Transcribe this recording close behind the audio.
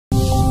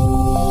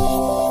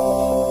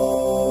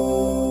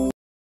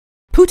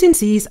Putin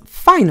sees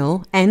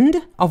final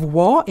end of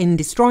war in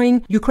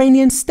destroying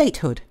Ukrainian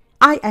statehood.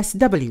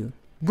 ISW.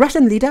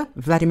 Russian leader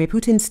Vladimir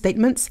Putin's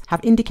statements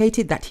have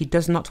indicated that he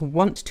does not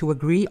want to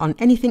agree on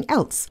anything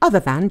else other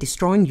than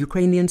destroying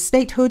Ukrainian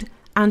statehood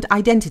and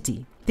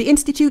identity. The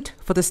Institute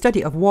for the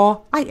Study of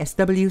War,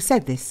 ISW,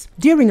 said this.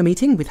 During a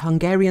meeting with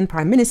Hungarian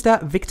Prime Minister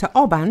Viktor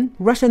Orbán,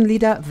 Russian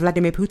leader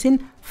Vladimir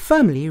Putin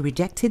firmly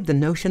rejected the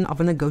notion of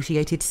a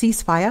negotiated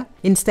ceasefire,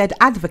 instead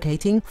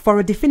advocating for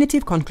a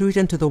definitive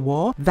conclusion to the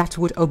war that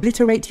would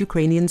obliterate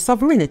Ukrainian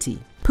sovereignty.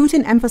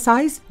 Putin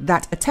emphasized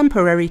that a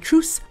temporary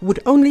truce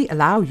would only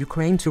allow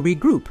Ukraine to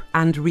regroup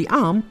and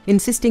rearm,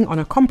 insisting on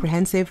a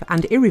comprehensive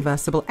and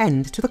irreversible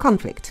end to the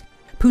conflict.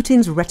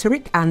 Putin's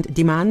rhetoric and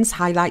demands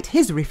highlight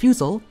his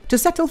refusal to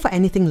settle for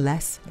anything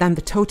less than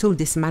the total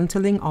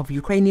dismantling of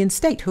Ukrainian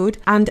statehood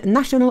and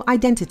national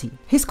identity.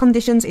 His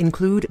conditions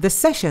include the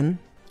cession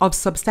of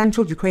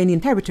substantial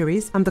Ukrainian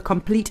territories and the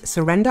complete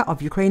surrender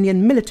of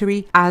Ukrainian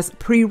military as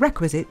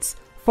prerequisites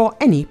for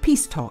any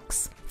peace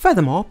talks.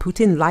 Furthermore,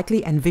 Putin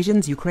likely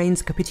envisions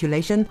Ukraine's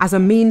capitulation as a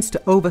means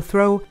to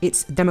overthrow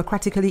its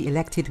democratically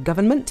elected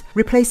government,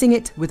 replacing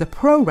it with a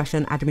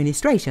pro-Russian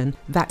administration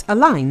that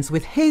aligns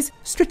with his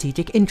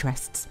strategic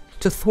interests.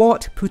 To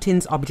thwart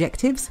Putin's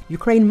objectives,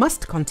 Ukraine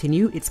must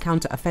continue its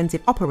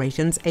counter-offensive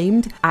operations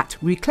aimed at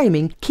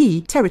reclaiming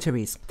key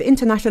territories. The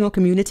international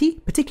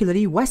community,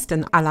 particularly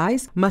Western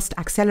allies, must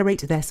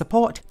accelerate their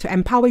support to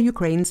empower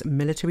Ukraine's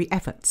military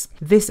efforts.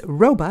 This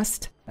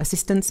robust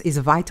assistance is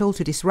vital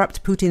to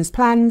disrupt Putin's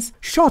plans,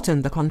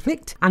 shorten the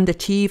conflict, and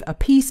achieve a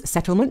peace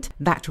settlement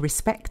that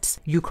respects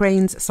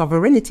Ukraine's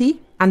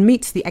sovereignty and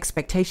meets the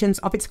expectations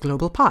of its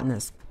global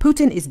partners.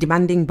 Putin is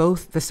demanding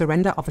both the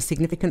surrender of a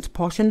significant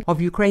portion of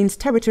Ukraine's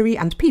territory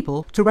and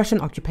people to Russian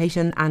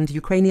occupation and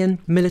Ukrainian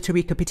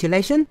military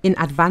capitulation in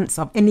advance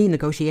of any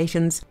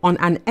negotiations on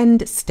an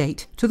end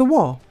state to the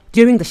war.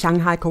 During the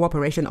Shanghai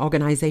Cooperation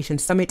Organization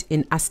summit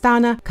in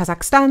Astana,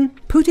 Kazakhstan,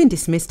 Putin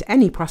dismissed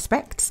any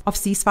prospects of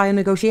ceasefire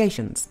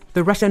negotiations.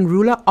 The Russian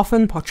ruler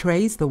often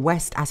portrays the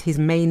West as his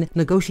main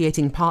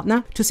negotiating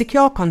partner to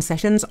secure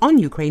concessions on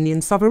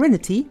Ukrainian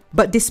sovereignty,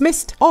 but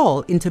dismissed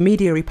all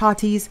intermediary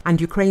parties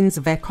and Ukraine's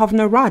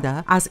Verkhovna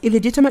Rada as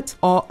illegitimate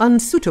or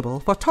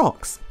unsuitable for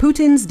talks.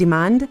 Putin's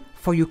demand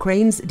for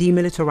Ukraine's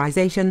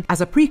demilitarization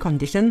as a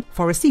precondition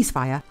for a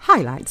ceasefire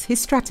highlights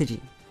his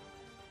strategy.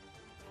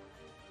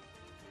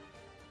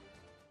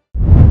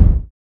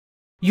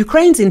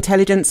 Ukraine's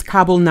intelligence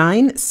Kabul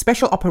 9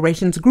 Special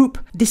Operations Group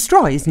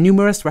destroys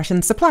numerous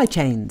Russian supply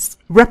chains.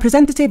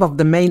 Representative of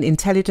the main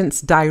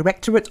intelligence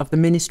directorate of the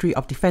Ministry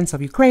of Defense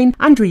of Ukraine,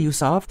 Andriy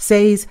Yusov,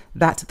 says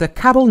that the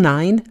Kabul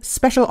 9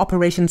 Special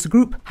Operations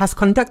Group has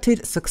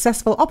conducted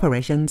successful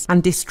operations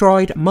and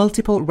destroyed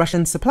multiple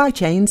Russian supply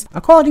chains,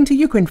 according to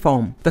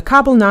Ukrinform. The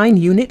Kabul 9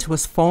 unit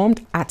was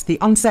formed at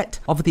the onset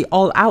of the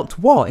all-out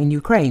war in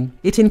Ukraine.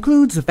 It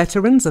includes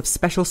veterans of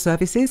special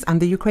services and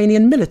the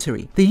Ukrainian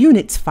military. The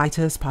unit's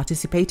fighters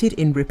participated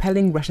in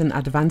repelling Russian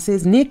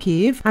advances near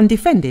Kyiv and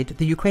defended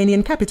the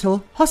Ukrainian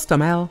capital,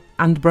 Hostomel,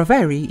 and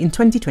Brovary in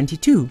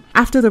 2022.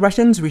 After the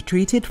Russians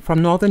retreated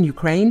from northern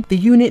Ukraine, the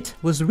unit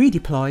was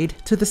redeployed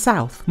to the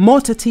south.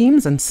 Mortar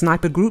teams and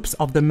sniper groups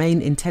of the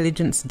main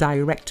intelligence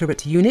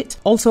directorate unit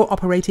also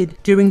operated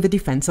during the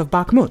defense of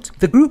Bakhmut.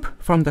 The group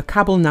from the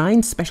Kabul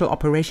 9 Special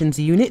Operations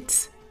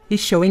Units is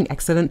showing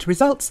excellent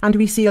results, and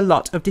we see a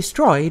lot of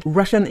destroyed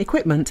Russian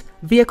equipment,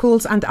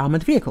 vehicles and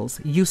armored vehicles,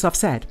 Yusov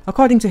said.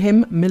 According to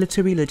him,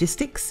 military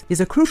logistics is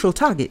a crucial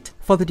target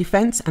for the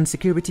defense and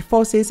security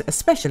forces,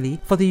 especially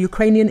for the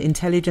Ukrainian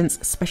Intelligence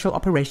Special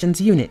Operations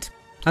Unit.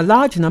 A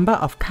large number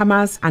of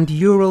Kamaz and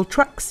Ural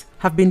trucks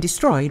have been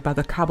destroyed by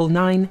the Kabul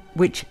 9,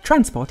 which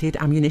transported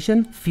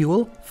ammunition,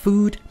 fuel,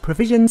 food,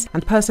 provisions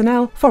and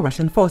personnel for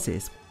Russian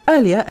forces.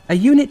 Earlier, a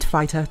unit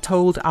fighter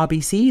told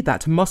RBC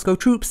that Moscow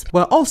troops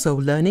were also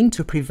learning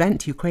to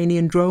prevent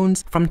Ukrainian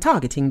drones from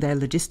targeting their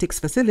logistics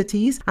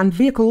facilities and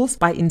vehicles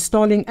by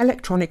installing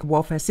electronic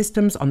warfare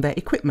systems on their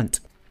equipment.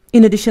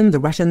 In addition, the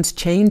Russians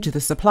change the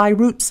supply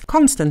routes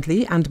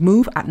constantly and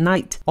move at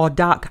night or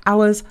dark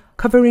hours,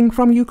 covering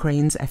from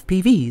Ukraine's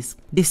FPVs.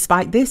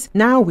 Despite this,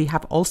 now we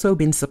have also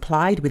been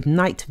supplied with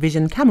night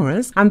vision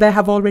cameras, and there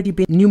have already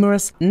been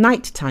numerous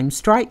nighttime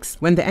strikes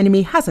when the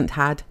enemy hasn't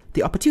had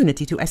the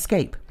opportunity to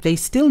escape. They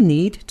still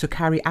need to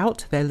carry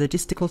out their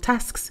logistical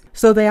tasks,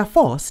 so they are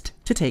forced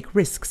to take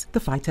risks, the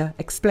fighter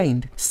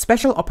explained.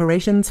 Special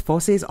Operations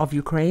Forces of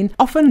Ukraine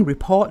often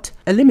report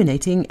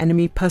eliminating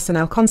enemy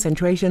personnel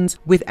concentrations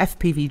with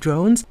FPV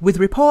drones, with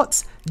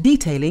reports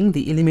detailing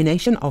the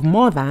elimination of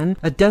more than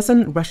a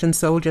dozen Russian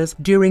soldiers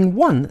during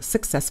one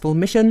successful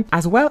mission,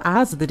 as well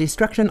as the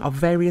destruction of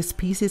various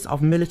pieces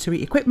of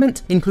military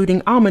equipment,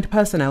 including armored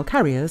personnel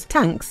carriers,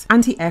 tanks,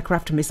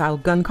 anti-aircraft missile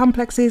gun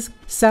complexes,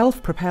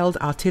 self-propelled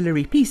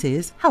artillery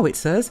pieces,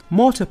 howitzers,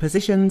 mortar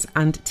positions,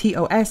 and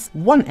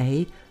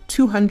TOS-1A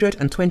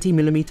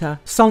 220mm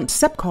Sont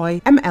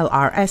Sepkoy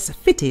MLRS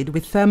fitted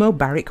with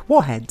thermobaric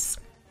warheads.